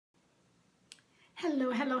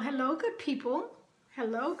Hello, hello, hello, good people.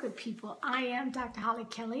 Hello, good people. I am Dr. Hollie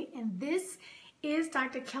Kelly, and this is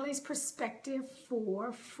Dr. Kelly's perspective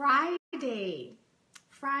for Friday,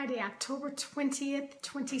 October 20th,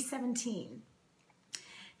 2017.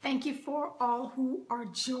 Thank you for all who are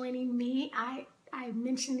joining me. I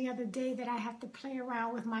mentioned the other day that I have to play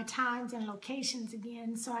around with my times and locations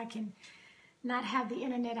again so I can not have the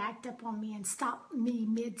internet act up on me and stop me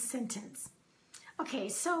mid-sentence. Okay,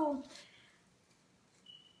 so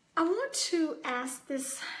I want to ask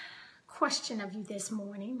this question of you this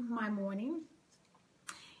morning,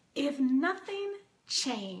 If nothing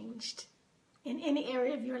changed in any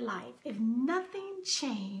area of your life, if nothing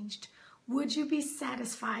changed, would you be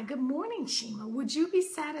satisfied? Good morning, Shima. Would you be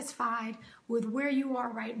satisfied with where you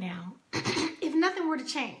are right now if nothing were to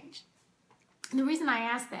change? And the reason I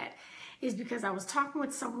ask that is because I was talking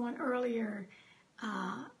with someone earlier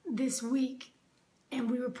this week,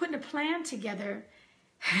 and we were putting a plan together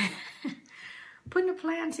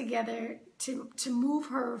to move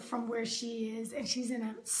her from where she is, and she's in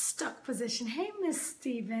a stuck position. Hey, Miss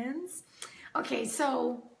Stevens. Okay,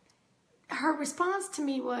 so her response to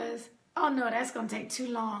me was, oh no, that's gonna take too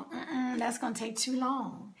long. That's gonna take too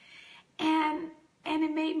long. And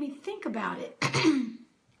it made me think about it. I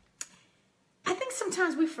think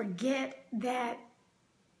sometimes we forget that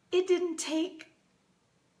it took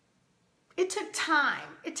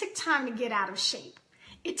time. It took time to get out of shape.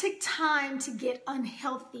 It took time to get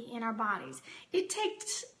unhealthy in our bodies. It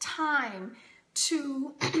takes time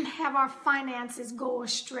to have our finances go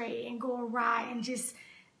astray and go awry and just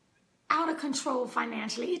out of control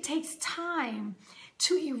financially. It takes time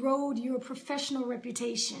to erode your professional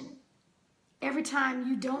reputation. Every time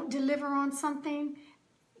you don't deliver on something,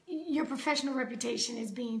 your professional reputation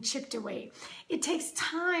is being chipped away. It takes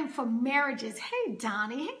time for marriages. Hey,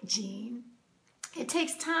 Donnie. Hey, Jean. It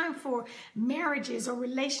takes time for marriages or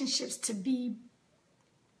relationships to be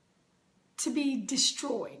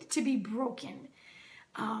destroyed, to be broken.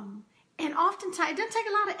 And oftentimes, it doesn't take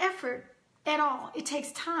a lot of effort at all. It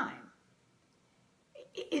takes time.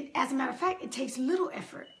 As a matter of fact, it takes little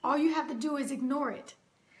effort. All you have to do is ignore it.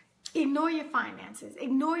 Ignore your finances.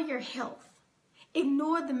 Ignore your health.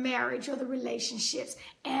 Ignore the marriage or the relationships.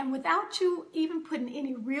 And without you even putting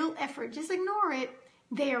any real effort, just ignore it.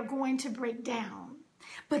 They are going to break down.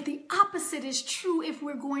 But the opposite is true if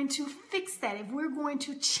we're going to fix that, if we're going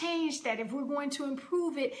to change that, if we're going to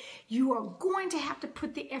improve it. You are going to have to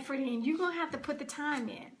put the effort in. You're going to have to put the time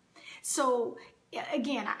in. So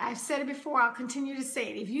again, I've said it before, I'll continue to say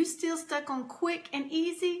it. If you're still stuck on quick and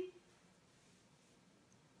easy,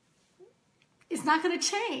 it's not going to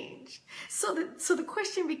change. So the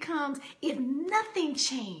question becomes, if nothing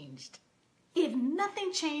changed, if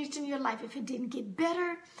nothing changed in your life, if it didn't get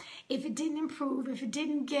better, if it didn't improve, if it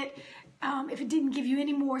didn't give you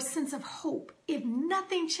any more sense of hope, if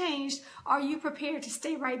nothing changed, are you prepared to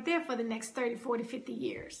stay right there for the next 30, 40, 50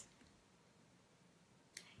 years?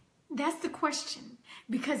 That's the question.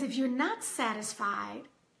 Because if you're not satisfied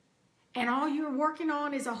and all you're working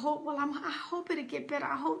on is a hope, well, I hope it'll get better,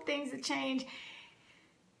 I hope things will change,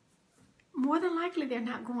 more than likely they're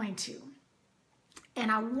not going to.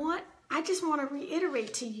 And I just want to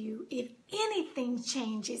reiterate to you, if anything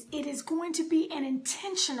changes, it is going to be an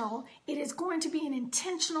intentional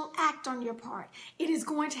act on your part. It is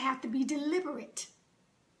going to have to be deliberate.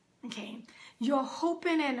 Okay? You're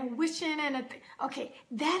hoping and a wishing okay,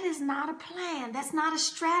 that is not a plan. That's not a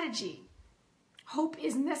strategy. Hope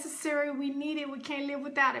is necessary. We need it. We can't live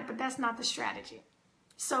without it, but that's not the strategy.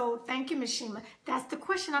 So thank you, Ms. Shima. That's the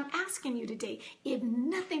question I'm asking you today. If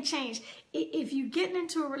nothing changed, if you're getting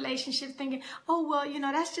into a relationship thinking, oh, well, you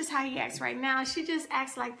know, that's just how he acts right now. She just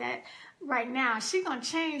acts like that right now. She's going to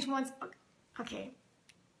change once. Okay.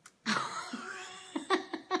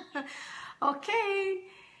 Okay.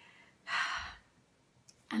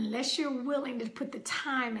 Unless you're willing to put the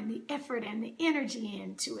time and the effort and the energy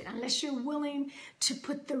into it, unless you're willing to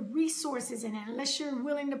put the resources in it, unless you're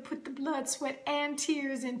willing to put the blood, sweat, and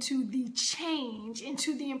tears into the change,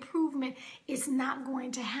 into the improvement, it's not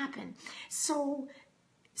going to happen. So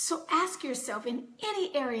ask yourself in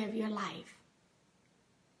any area of your life,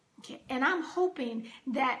 okay, and I'm hoping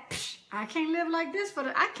that I can't live like this for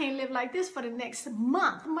the next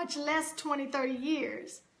month, much less 20, 30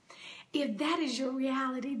 years. If that is your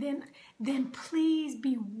reality, then please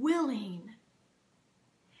be willing.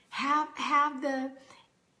 Have the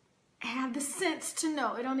sense to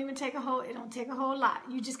know. It don't take a whole lot.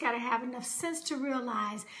 You just got to have enough sense to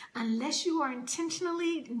realize, unless you are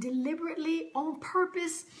intentionally, deliberately, on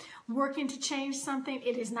purpose working to change something,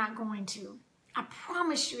 it is not going to. I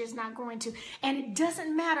promise you it's not going to. And it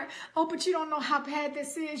doesn't matter. Oh, but you don't know how bad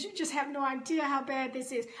this is. You just have no idea how bad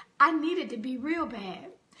this is. I need it to be real bad,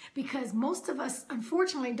 because most of us,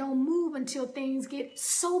 unfortunately, don't move until things get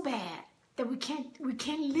so bad that we can't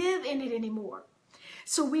live in it anymore.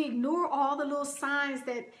 So we ignore all the little signs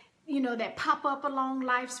that, that pop up along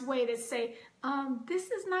life's way that say, this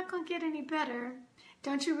is not going to get any better.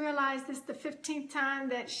 Don't you realize this is the 15th time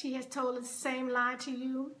that she has told the same lie to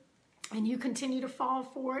you? And you continue to fall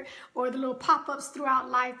for it. Or the little pop-ups throughout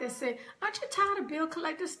life that say, aren't you tired of bill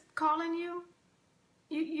collectors calling you?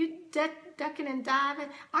 You ducking and diving.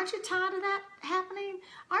 Aren't you tired of that happening?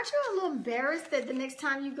 Aren't you a little embarrassed that the next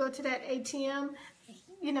time you go to that ATM,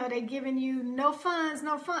 they're giving you no funds,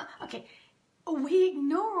 no fun? Okay, we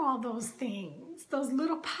ignore all those things, those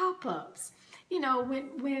little pop-ups.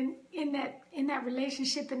 When in that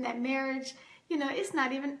relationship, in that marriage, it's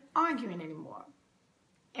not even arguing anymore.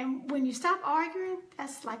 And when you stop arguing,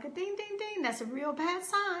 that's like a ding, ding, ding. That's a real bad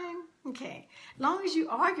sign. Okay. As long as you're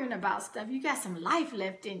arguing about stuff, you got some life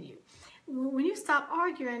left in you. When you stop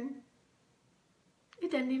arguing,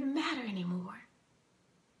 it doesn't even matter anymore.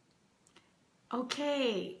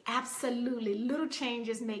 Okay. Absolutely. Little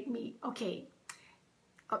changes make me, okay.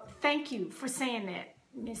 Thank you for saying that,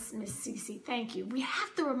 Miss Cece. Thank you. We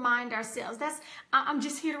have to remind ourselves. I'm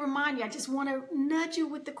just here to remind you. I just want to nudge you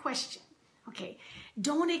with the question. Okay,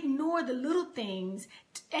 don't ignore the little things,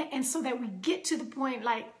 and so that we get to the point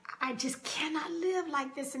like, I just cannot live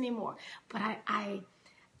like this anymore. But I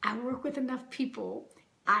work with enough people,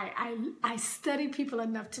 I study people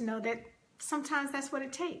enough to know that sometimes that's what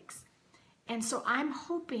it takes. And so I'm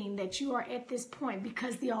hoping that you are at this point,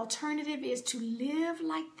 because the alternative is to live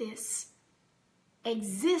like this,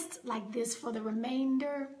 exist like this for the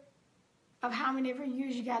remainder of how many ever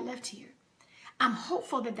years you got left here. I'm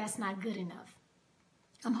hopeful that that's not good enough.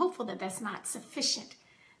 I'm hopeful that that's not sufficient.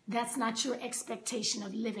 That's not your expectation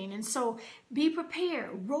of living. And so be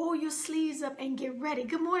prepared. Roll your sleeves up and get ready.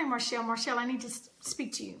 Good morning, Marshall. Marshall, I need to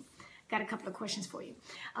speak to you. Got a couple of questions for you.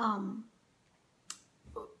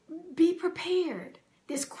 Be prepared.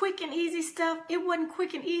 This quick and easy stuff, it wasn't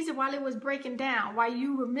quick and easy while it was breaking down, while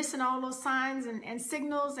you were missing all those signs and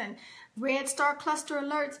signals and red star cluster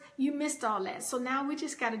alerts. You missed all that. So now we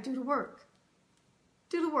just got to do the work.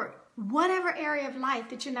 Do the work. Whatever area of life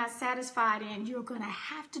that you're not satisfied in, you're going to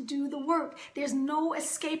have to do the work. There's no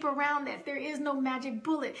escape around that. There is no magic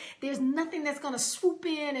bullet. There's nothing that's going to swoop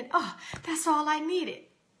in and, oh, that's all I needed.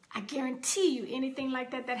 I guarantee you anything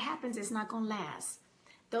like that happens, it's not going to last.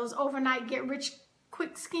 Those overnight get rich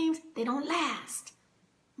quick schemes, they don't last.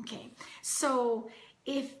 Okay. So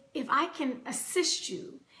if I can assist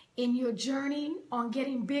you in your journey on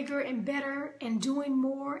getting bigger and better and doing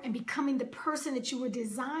more and becoming the person that you were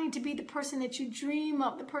designed to be, the person that you dream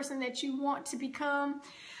of, the person that you want to become,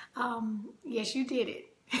 yes, you did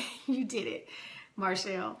it. You did it,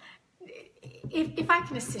 Marshall. If I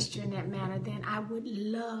can assist you in that manner, then I would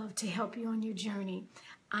love to help you on your journey.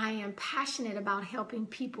 I am passionate about helping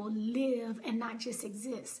people live and not just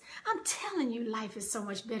exist. I'm telling you, life is so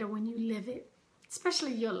much better when you live it.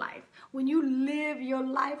 Especially your life. When you live your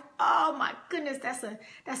life, oh my goodness, that's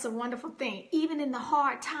a wonderful thing. Even in the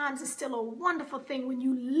hard times, it's still a wonderful thing when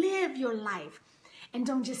you live your life and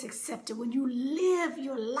don't just accept it. When you live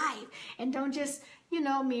your life and don't just,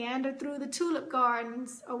 meander through the tulip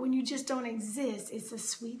gardens, or when you just don't exist. It's a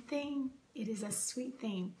sweet thing. It is a sweet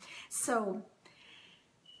thing. So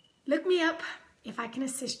look me up. If I can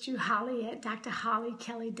assist you, Hollie at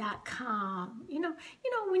drholliekelly.com.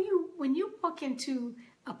 When you walk into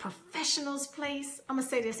a professional's place, I'm going to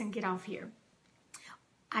say this and get off here.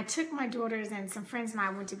 I took my daughters and some friends and I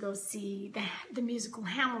went to go see the musical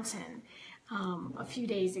Hamilton a few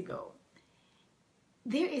days ago.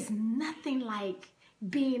 There is nothing like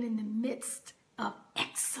being in the midst of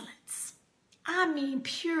excellence. I mean,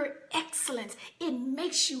 pure excellence. It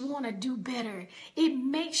makes you want to do better. It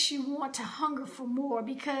makes you want to hunger for more,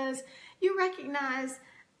 because you recognize,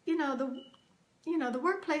 the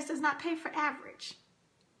workplace does not pay for average.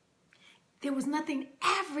 There was nothing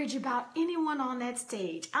average about anyone on that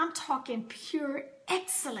stage. I'm talking pure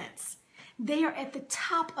excellence. They are at the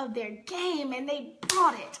top of their game and they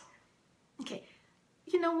brought it. Okay.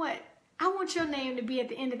 You know what? I want your name to be at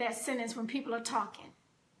the end of that sentence when people are talking.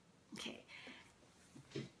 Okay.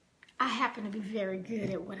 I happen to be very good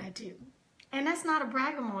at what I do. And that's not a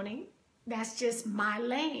braggamony. That's just my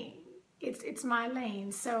lane. It's my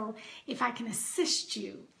lane. So if I can assist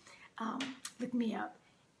you, look me up.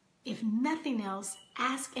 If nothing else,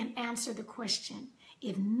 ask and answer the question.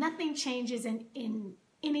 If nothing changes in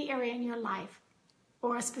any area in your life,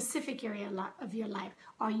 or a specific area of your life?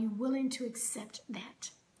 Are you willing to accept that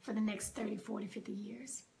for the next 30, 40, 50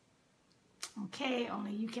 years? Okay,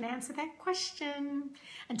 only you can answer that question.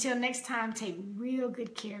 Until next time, take real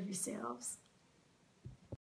good care of yourselves.